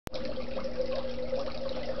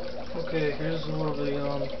Okay, here's a little video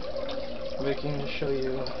I'm making to show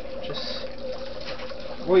you just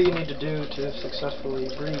what you need to do to successfully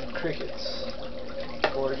breed crickets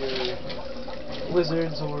for your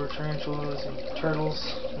lizards or tarantulas and turtles,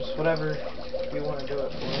 just whatever you want to do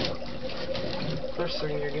it for. First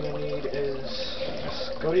thing you're going to need is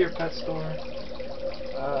just go to your pet store,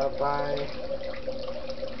 buy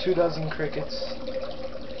 2 dozen crickets,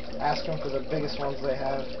 ask them for the biggest ones they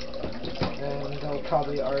have, and they'll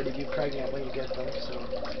probably already be pregnant when you get them, so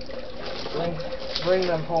bring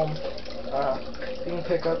them home. You can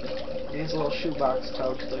pick up these little shoebox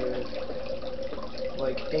tubs. They're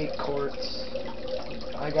like 8 quarts.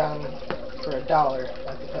 I got them for $1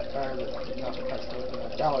 at the pet, or not the pet store,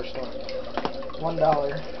 the dollar store. $1. I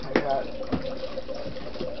got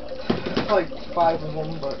like 5 of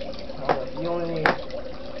them, but you only need,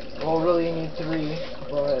 well, really you need 3,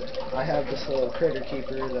 but I have this little critter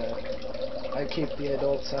keeper that I keep the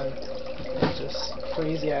adults in, just for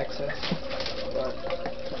easy access. But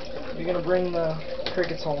you're gonna bring the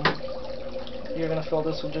crickets home. You're gonna fill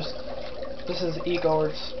this with this is Eco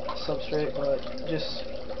or substrate, but just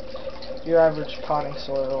your average potting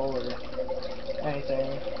soil or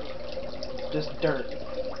anything, just dirt.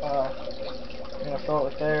 You're gonna fill it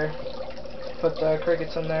with there. Put the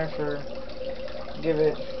crickets in there for, give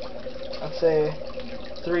it, I'd say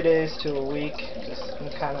 3 days to a week. Just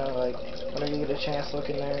kind of like whenever you get a chance, look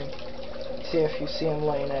in there and see if you see them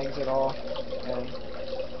laying eggs at all. And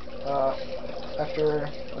after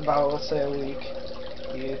about, let's say, a week,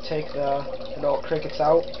 you take the adult crickets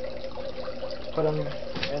out, put them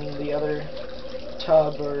in the other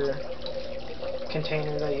tub or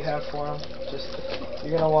container that you have for them. Just,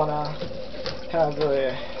 you're gonna wanna have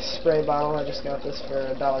a spray bottle. I just got this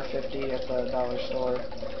for $1.50 at the dollar store.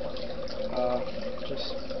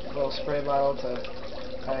 Just a little spray bottle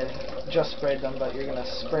I just sprayed them, but you're gonna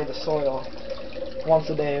spray the soil once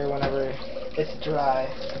a day or whenever it's dry.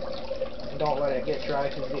 And don't let it get dry,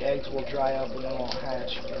 because the eggs will dry up and they won't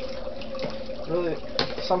hatch. But really,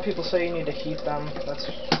 some people say you need to heat them.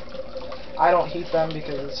 I don't heat them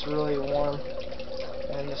because it's really warm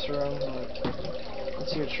in this room, but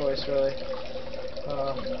it's your choice, really.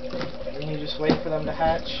 And you just wait for them to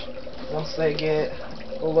hatch. Once they get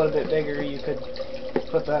a little bit bigger, you could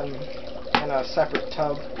put them in a separate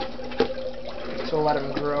tub to let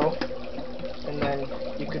them grow, and then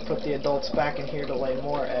you could put the adults back in here to lay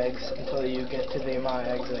more eggs until you get to the amount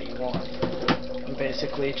of eggs that you want. And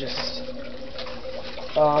basically just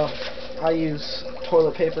I use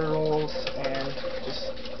toilet paper rolls and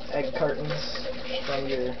just egg cartons from when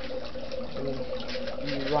you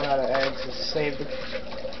run out of eggs, just save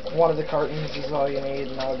one of the cartons is all you need,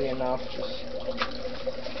 and that'll be enough.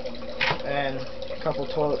 And a couple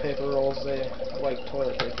toilet paper rolls. They like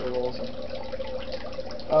toilet paper rolls. And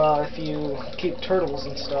if you keep turtles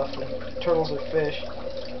and stuff, and turtles or fish,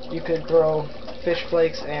 you could throw fish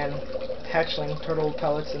flakes and hatchling turtle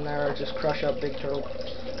pellets in there, or just crush up big turtle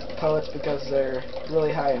pellets, because they're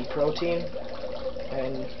really high in protein,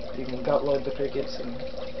 and you can gut load the crickets. And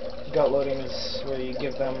gut loading is where you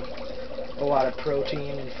give them a lot of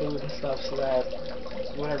protein and food and stuff, so that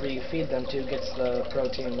whatever you feed them to gets the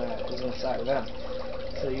protein that is inside of them.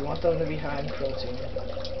 So you want them to be high in protein.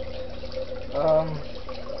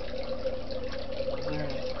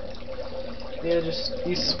 Yeah, just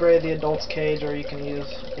you spray the adult's cage, or you can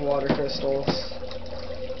use water crystals.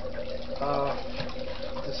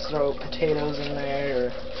 Just throw potatoes in there,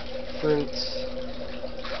 or fruits,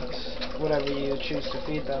 just whatever you choose to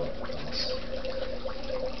feed them.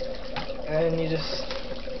 And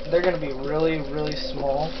they're going to be really, really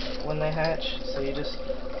small when they hatch, so you just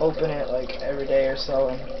open it like every day or so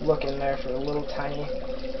and look in there for little tiny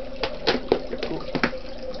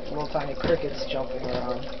crickets jumping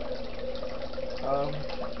around.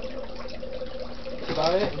 That's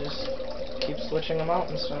about it, and just keep switching them out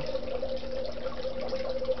and stuff.